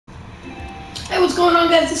Hey, what's going on,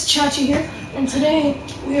 guys? It's Chachi here, and today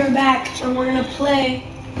we are back, and we're gonna play.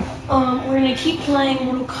 We're gonna keep playing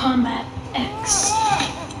Mortal Kombat X.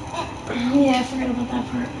 Yeah, I forgot about that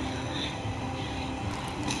part.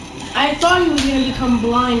 I thought he was gonna become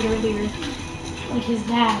blind earlier, like his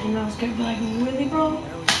dad, and I was gonna be like, really, bro?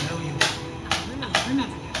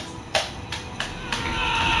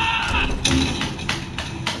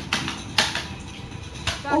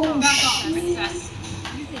 Oh shit!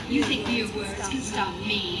 You think your words can stop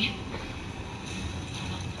me?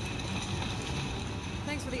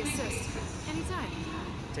 Thanks for the assist. Anytime.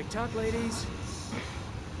 TikTok, ladies.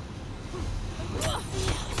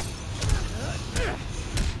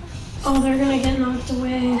 Oh, they're gonna get knocked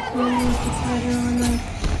away when the fighter on them.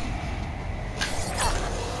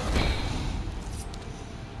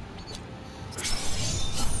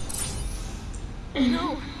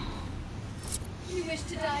 No. You wish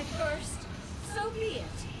to die first? So be it.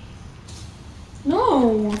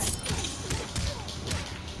 No.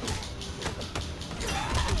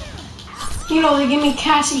 You know, they give me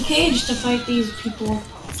Cassie Cage to fight these people,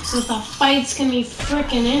 so the fights can be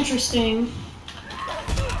freaking interesting.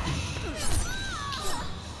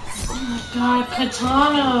 Oh my god,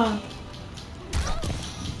 Katana!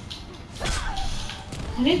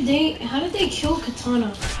 How did they kill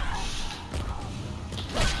Katana?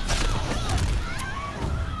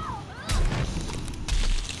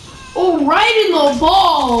 Oh, right in the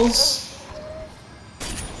balls!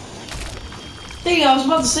 There you go, I was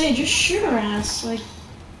about to say, just shoot her ass, like...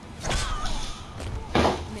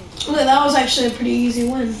 Okay, that was actually a pretty easy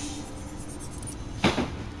win.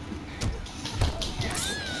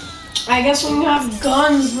 I guess when you have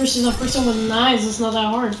guns versus a person with knives, it's not that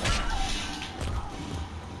hard.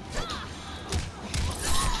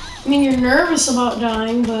 I mean, you're nervous about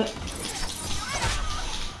dying, but...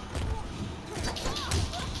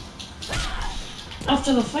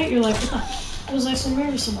 after the fight, you're like, what was I so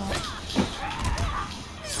nervous about?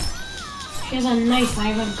 She has a knife, I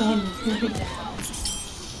have a gun.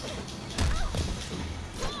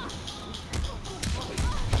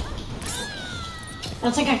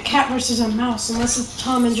 That's like a cat versus a mouse, unless it's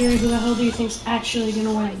Tom and Jerry, who the hell do you think's actually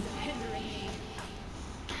gonna win?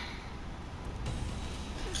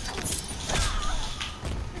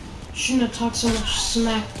 Shouldn't have talked so much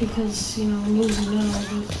smack because, you know, I'm losing now,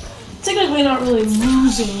 but technically not really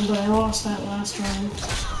losing, but I lost that last round.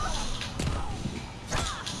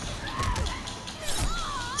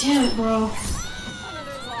 Damn it, bro.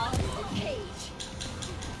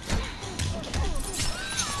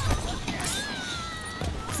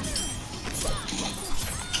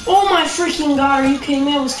 Oh my freaking god, are you kidding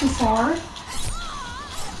me? That was too far.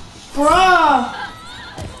 Bruh!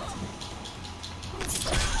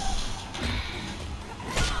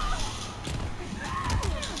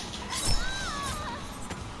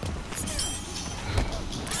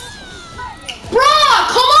 Bruh,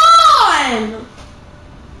 come on!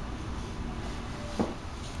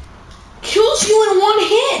 Kills you in one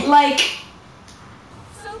hit, like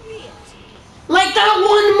that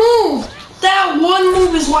one move. That one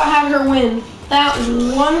move is what had her win. That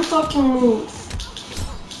one fucking move.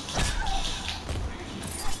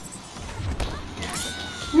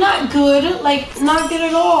 Not good, like, not good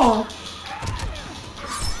at all.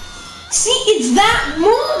 See, it's that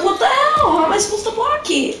move, what the hell? How am I supposed to block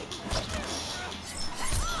it?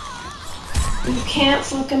 You can't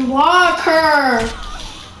fucking block her.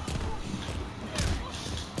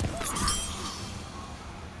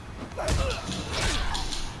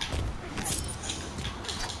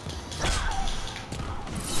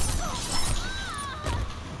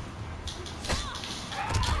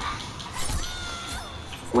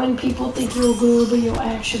 When people think you're good, but you're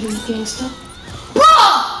actually gangsta.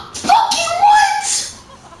 Bruh! Fucking what?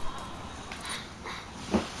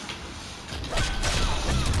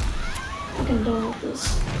 Fucking done with this.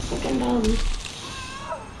 Fucking done.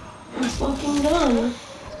 I'm fucking done.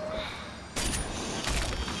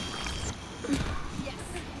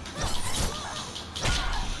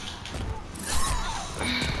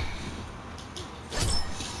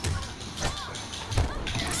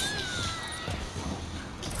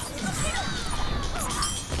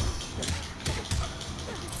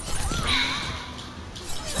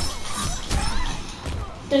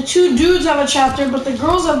 The two dudes have a chapter, but the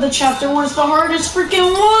girls have the chapter where it's the hardest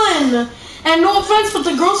freaking one. And no offense, but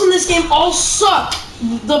the girls in this game all suck.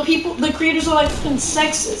 The creators are like freaking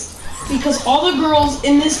sexist. Because all the girls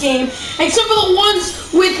in this game, except for the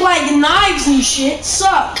ones with like knives and shit,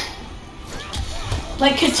 suck.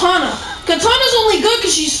 Like Katana. Katana's only good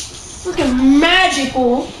because she's freaking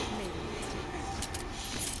magical.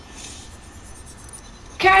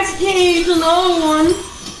 Cascade, another one.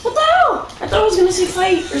 What the hell? I thought I was gonna say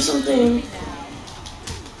fight or something.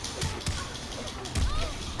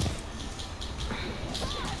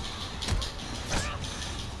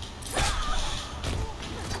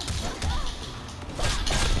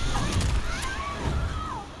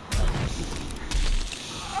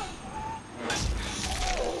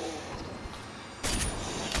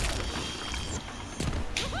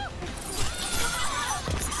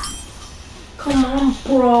 Come on,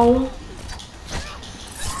 bro.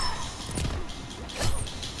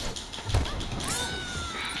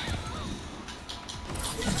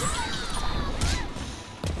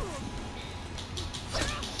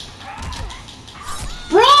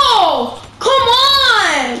 Bro, come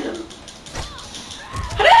on!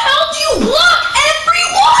 How the hell do you block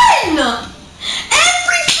everyone?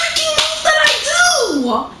 Every freaking move that I do!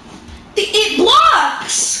 It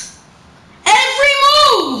blocks! Every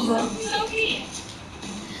move! So be it.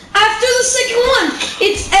 After the second one,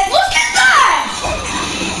 it's look at that!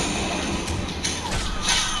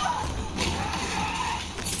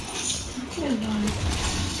 Okay, done.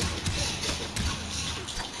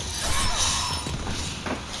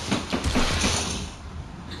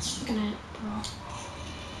 That's fucking it, bro.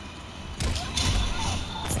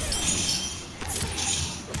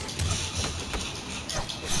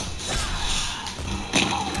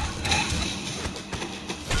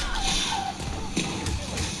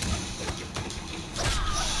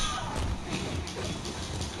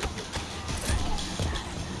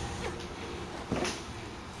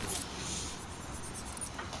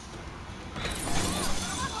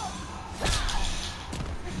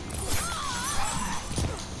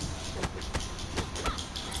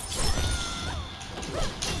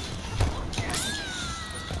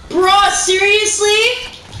 Bruh, seriously?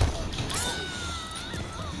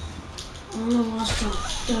 I'm gonna lost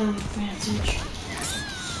the advantage.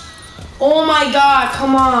 Oh my god,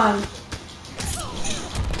 come on.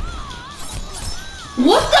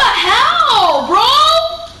 What the hell, bro?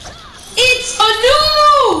 It's a new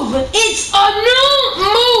move! It's a new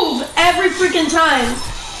move every freaking time.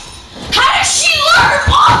 How does she learn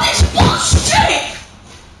all this bullshit?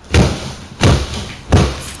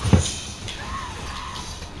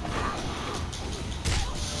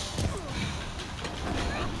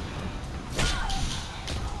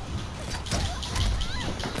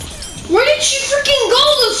 Where did she freaking go?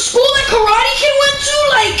 The school that Karate Kid went to?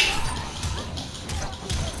 Like,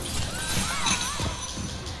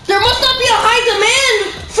 there must not be a high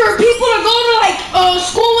demand for people to go to like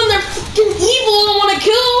school when they're freaking evil and want to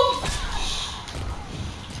kill.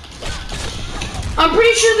 I'm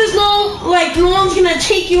pretty sure there's no one's gonna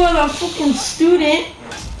take you as a fucking student.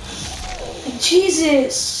 Like,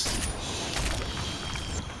 Jesus.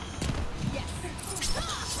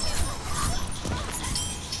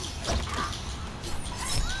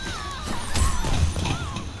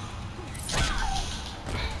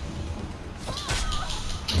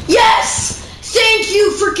 Yes! Thank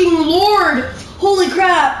you, freaking Lord! Holy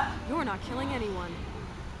crap! You're not killing anyone.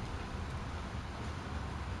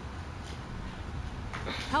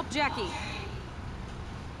 Help Jackie.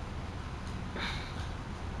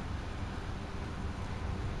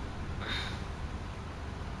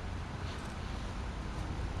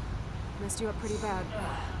 Messed you up pretty bad.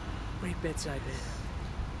 Right bedside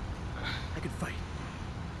there. I could fight.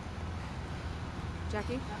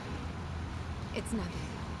 Jackie? It's nothing.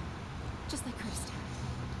 Just like Krista.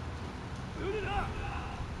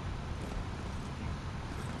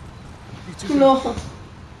 You two, No.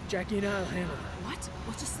 Jackie and I'll handle it. What?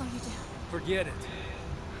 We'll just slow you down. Forget it.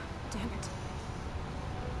 Damn it.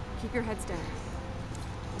 Keep your heads down.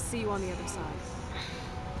 I'll see you on the other side.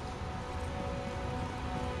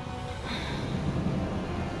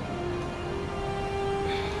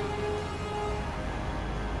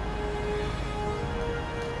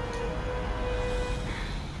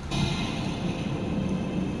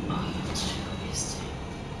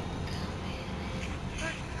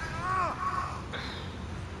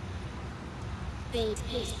 They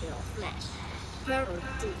taste your flesh, burrow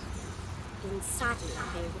deep. Inside you,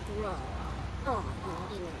 they withdraw all your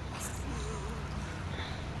innards.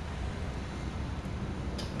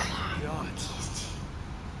 God.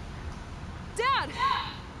 Dad!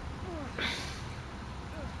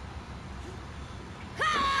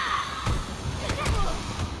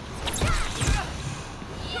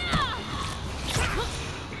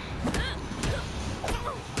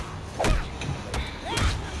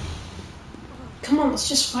 Come on, let's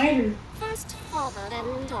just fight her. First father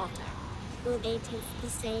and daughter. Will they taste the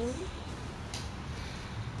same?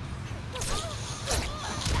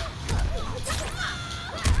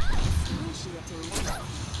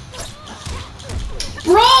 Excruciating.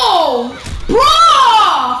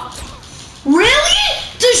 Bro! Really?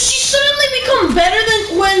 Does she suddenly become better than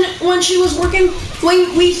when she was working,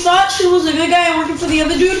 when we thought she was a good guy and working for the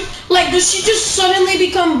other dude? Like, does she just suddenly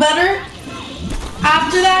become better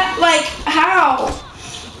after that? Like, how?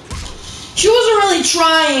 She wasn't really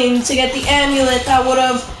trying to get the amulet that would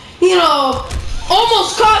have, you know,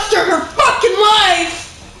 almost cost her fucking life.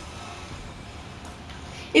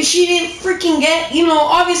 If she didn't freaking get, you know,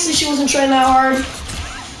 obviously she wasn't trying that hard.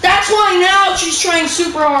 That's why now she's trying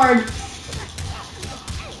super hard.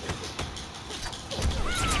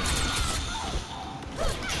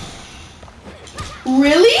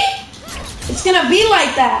 Really? It's gonna be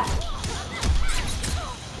like that.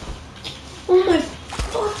 Oh my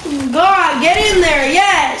fucking god, get in there,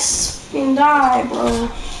 yes! Fucking die, bro.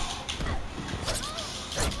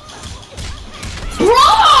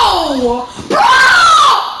 Bro!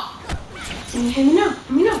 Hit me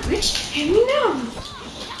now, bitch. Hit me now.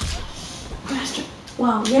 Bastard.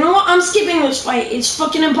 Wow, you know what? I'm skipping this fight. It's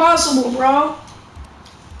fucking impossible, bro.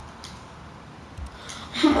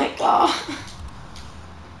 Oh my god.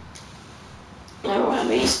 I don't have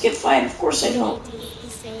any skip fight. Of course I don't.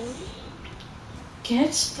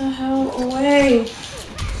 Get the hell away.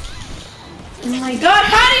 Oh my god,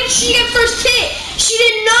 how did she get first hit? She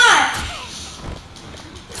did not.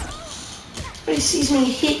 Everybody sees me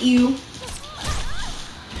hit you.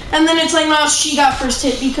 And then it's like, no, she got first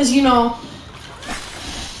hit because, you know.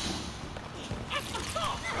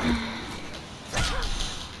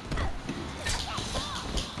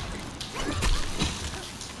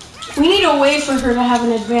 We need a way for her to have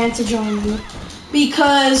an advantage on you.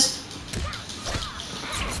 Because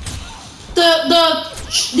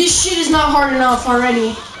this shit is not hard enough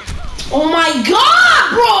already. Oh my god,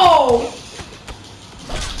 bro!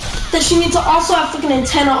 That she needs to also have fucking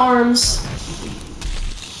antenna arms.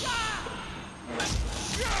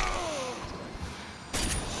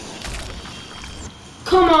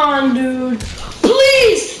 Come on, dude.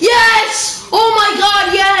 Please! Yes! Oh my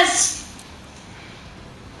god, yes!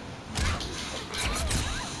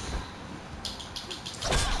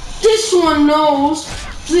 This one knows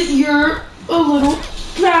that you're a little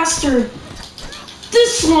bastard.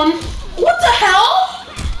 This one, what the hell?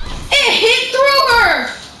 It hit through her!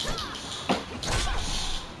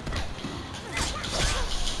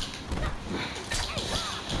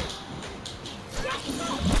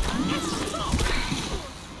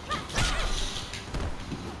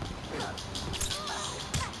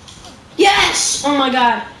 Yes! Oh my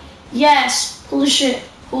god. Yes. Holy shit.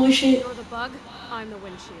 Holy shit. You're the bug, I'm the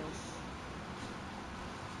windshield.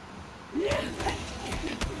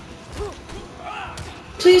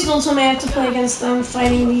 Please don't tell me I have to play against them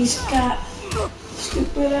fighting these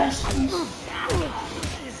stupid asses.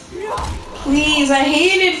 Please, I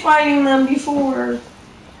hated fighting them before.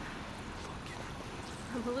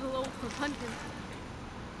 I'm a little old for hunting.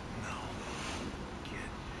 No. Kid,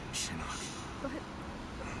 Shinnok. But...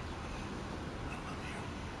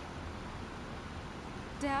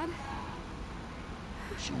 Dad?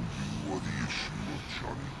 So you are the issue of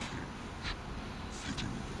Johnny Cage.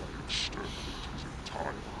 Fitting that I exterminate his entire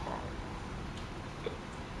line.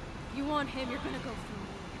 You want him, you're gonna go through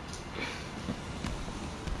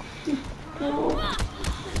me. No.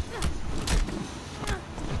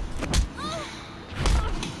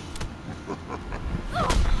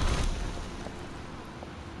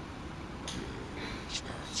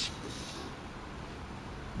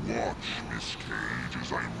 Watch, Miss Cage, as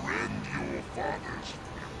I rend your father's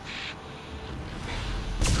flesh.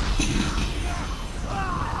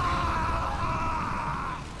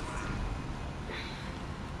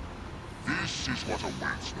 This is what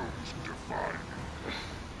awaits those who defy me.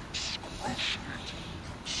 Excruciating,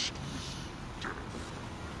 swift death.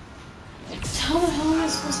 How the hell am I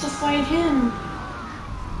supposed to fight him?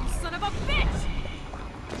 You son of a bitch!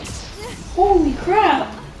 Holy crap!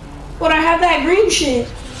 But I have that green shit.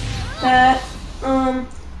 That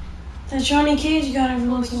Johnny Cage got every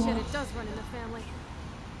once in a Shit, while. it does run in the family.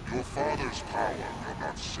 Your father's power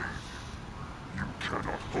cannot save you. You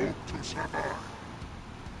cannot hope to survive.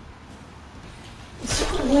 Yes,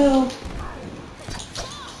 it will.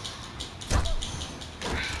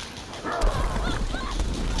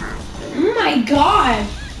 Oh my god!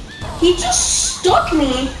 He just stuck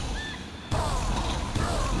me!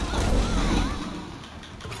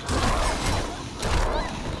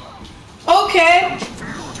 Okay.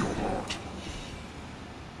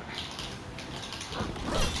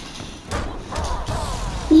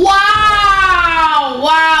 Wow!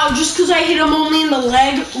 Wow, just because I hit him only in the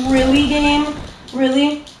leg? Really, game?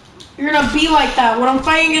 Really? You're gonna be like that when I'm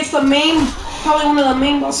fighting against the main, probably one of the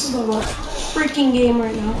main bosses of the freaking game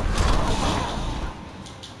right now.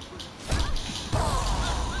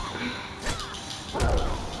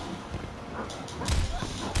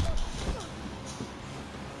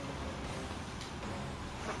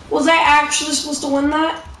 Was I actually supposed to win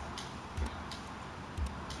that?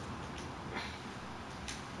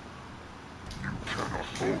 You cannot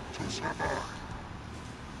hope to survive.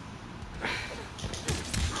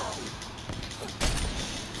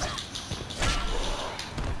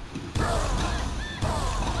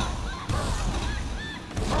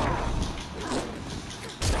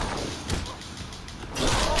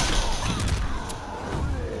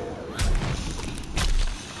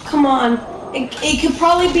 Come on. It could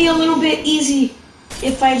probably be a little bit easy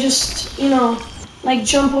if I just, you know, like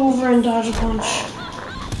jump over and dodge a punch.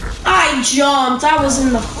 I jumped. I was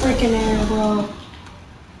in the freaking air, bro.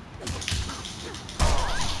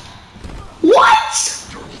 What?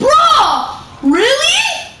 Bruh! Really?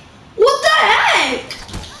 What the heck?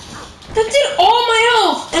 That did all my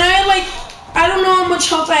health. And I had like, I don't know how much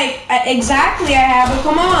health exactly I have, but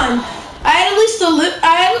come on. I had at least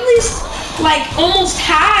like almost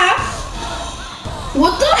half.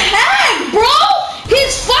 What the heck, bro?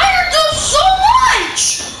 His fire does so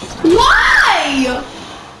much. Why?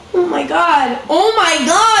 Oh my god. Oh my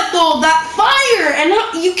god, though, that fire. And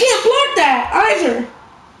you can't block that either.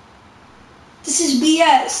 This is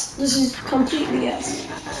BS. This is complete BS.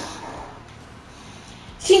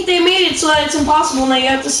 I think they made it so that it's impossible and that you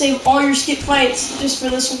have to save all your skip fights just for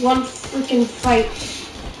this one freaking fight.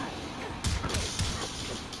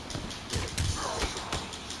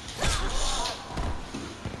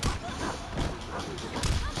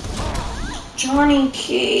 Johnny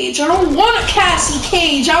Cage. I don't want a Cassie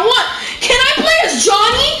Cage. Can I play as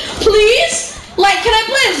Johnny, please? Like, can I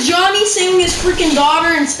play as Johnny saving his freaking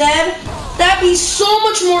daughter instead? That'd be so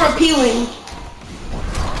much more appealing.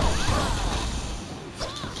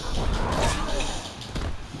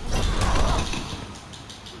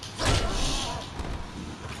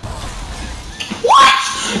 What?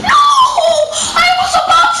 No! I was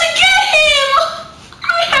about to get him!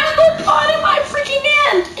 I had no pot in my freaking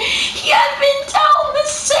hand. He had been down the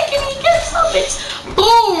second he gets up. It's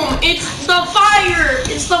boom! It's the fire!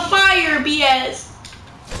 It's the fire, BS.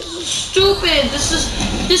 This is stupid.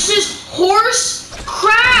 This is horse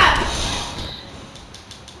crap.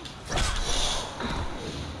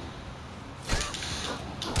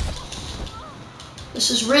 This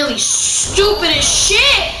is really stupid as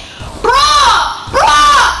shit! Bruh!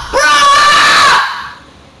 Bruh! Bruh!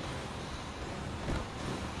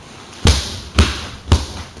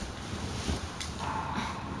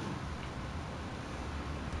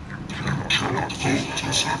 Cannot hope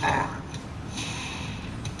to survive.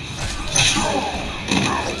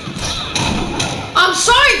 I'm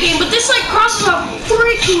sorry, game, but this like crosses a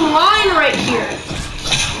freaking line right here.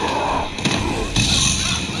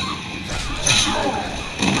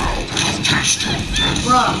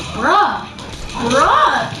 Bruh.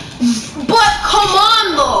 But come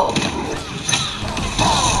on, though.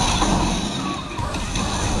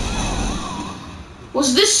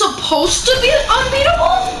 Was this supposed to be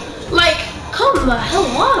unbeatable? Like, come the hell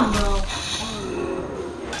on, bro.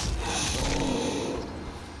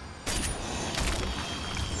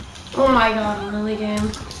 Oh my god, really,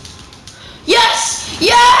 game? Yes!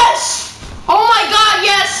 Yes! Oh my god,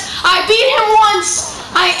 yes! I beat him once!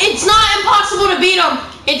 It's not impossible to beat him.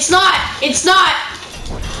 It's not.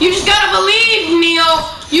 You just gotta believe, Neo.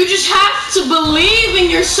 You just have to believe in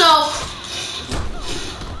yourself.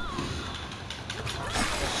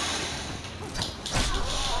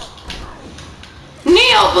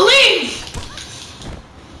 Neo, believe!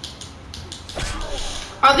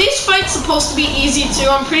 Are these fights supposed to be easy too?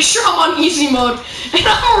 I'm pretty sure I'm on easy mode. And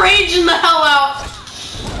I'm raging the hell out.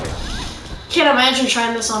 Can't imagine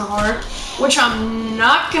trying this on hard. Which I'm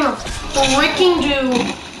not gonna freaking do,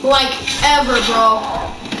 like, ever, bro.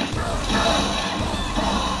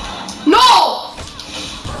 No!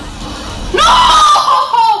 No!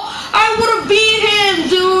 I would have beat him,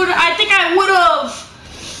 dude. I think I would have.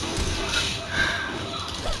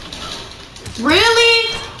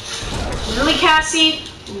 Really? Really, Cassie?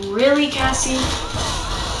 Really, Cassie?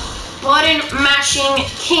 Button mashing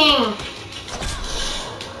king.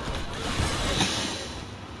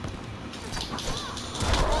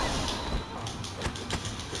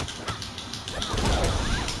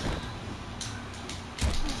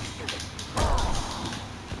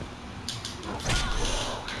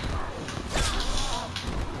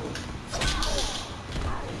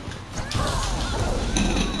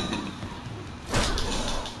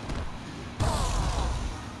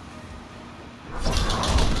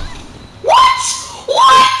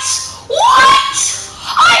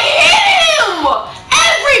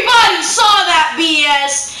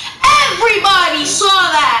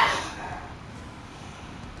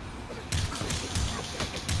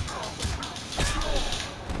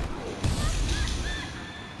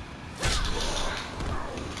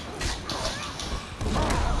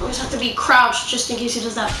 have to be crouched just in case he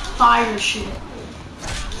does that fire shit.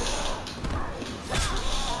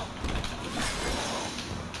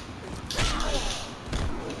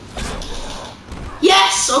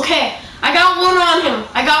 Yes! Okay. I got one on him.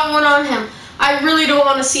 I got one on him. I really don't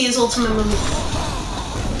want to see his ultimate move.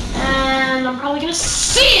 And I'm probably gonna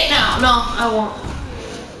see it now. No, I won't.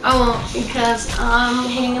 I won't because I'm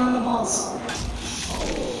hitting him in the balls.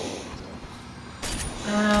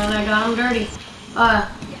 And I got him dirty.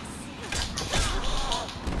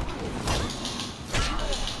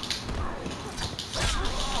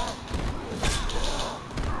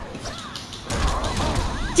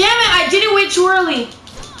 Damn it, I did it way too early.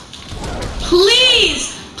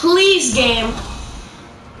 Please, please, game.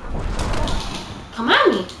 Come at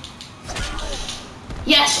me.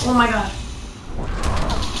 Yes, oh my god.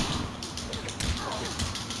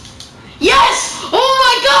 Yes! Oh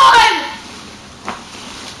my god!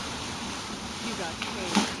 You got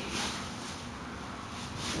paid.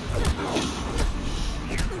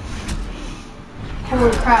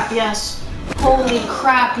 Holy crap, yes. Holy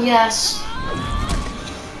crap, yes.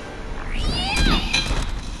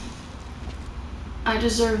 I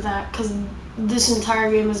deserve that, because this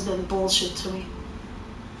entire game has been bullshit to me.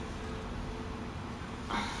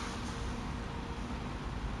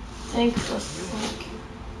 Thank the fuck.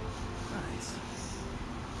 Nice.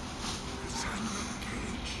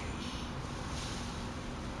 Cage.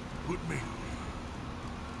 Put me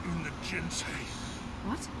in the Jinsei.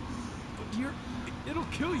 What? But it'll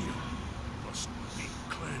kill you. Must be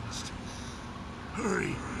cleansed.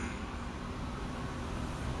 Hurry.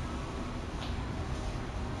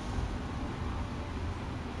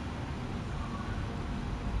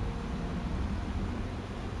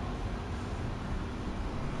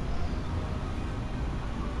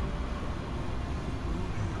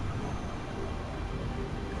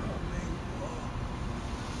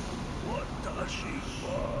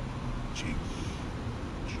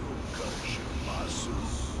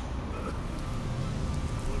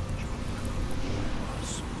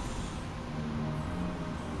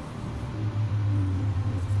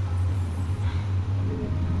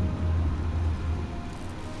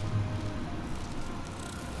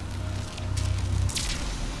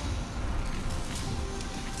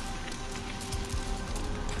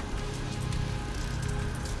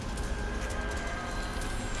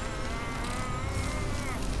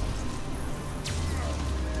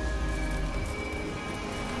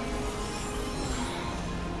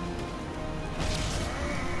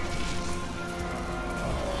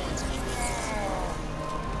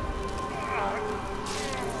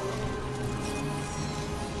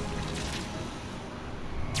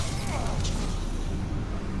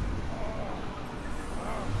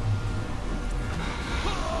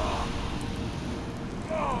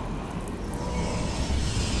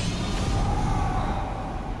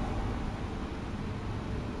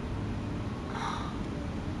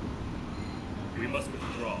 We must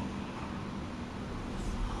withdraw.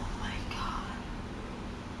 Oh my god.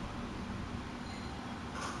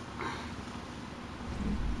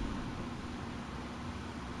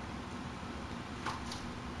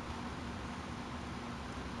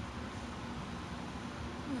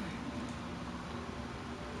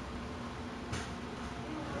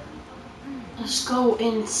 Let's go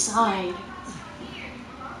inside.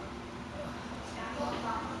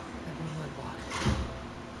 Everyone walk.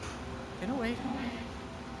 Can I wait?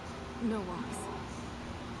 No walks.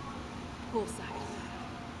 Poolside.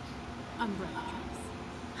 Umbrella drinks.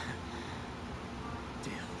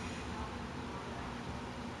 Deal.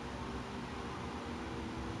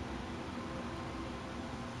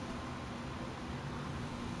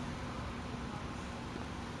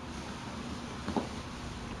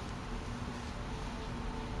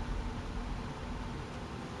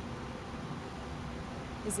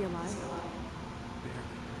 Is he alive? Barely.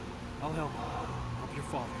 I'll help. Help your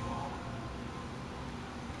father.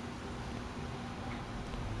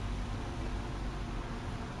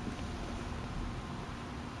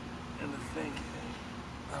 And to think,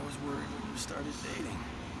 I was worried when you started dating.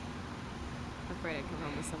 Afraid I'd come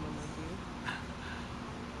home with someone like you.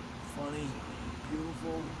 Funny,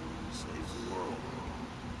 beautiful, saves the world.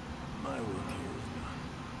 My work here is done.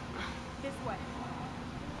 This way.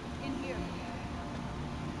 In here.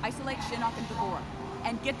 Isolate Shinnok and Devore.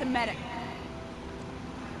 And get the medic.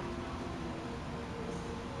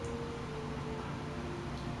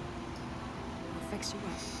 I'll fix you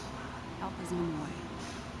up. Help is on the way.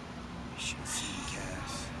 You should have seen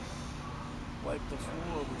Cass. Wipe the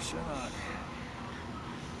floor with Shinnok.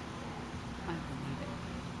 I believe it.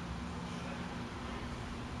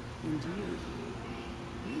 And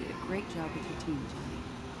you did a great job with your team, Johnny.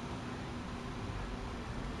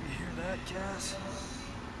 hear that, Cass?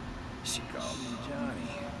 She called me Johnny.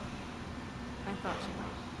 I thought you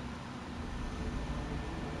might.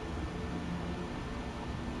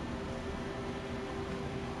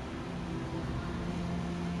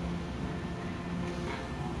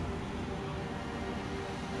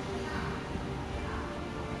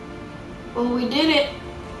 Well, we did it.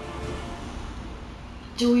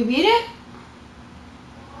 Do we beat it?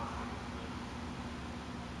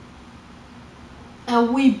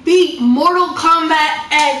 And we beat Mortal Kombat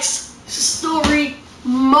X Story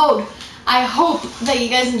Mode. I hope that you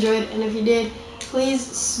guys enjoyed, and if you did, please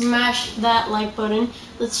smash that like button.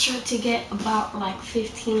 Let's try to get about like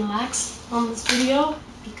 15 likes on this video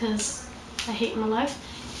because I hate my life.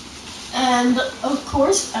 And of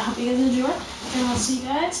course, I hope you guys enjoy, and I'll see you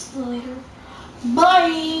guys later.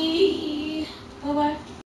 Bye! Bye-bye.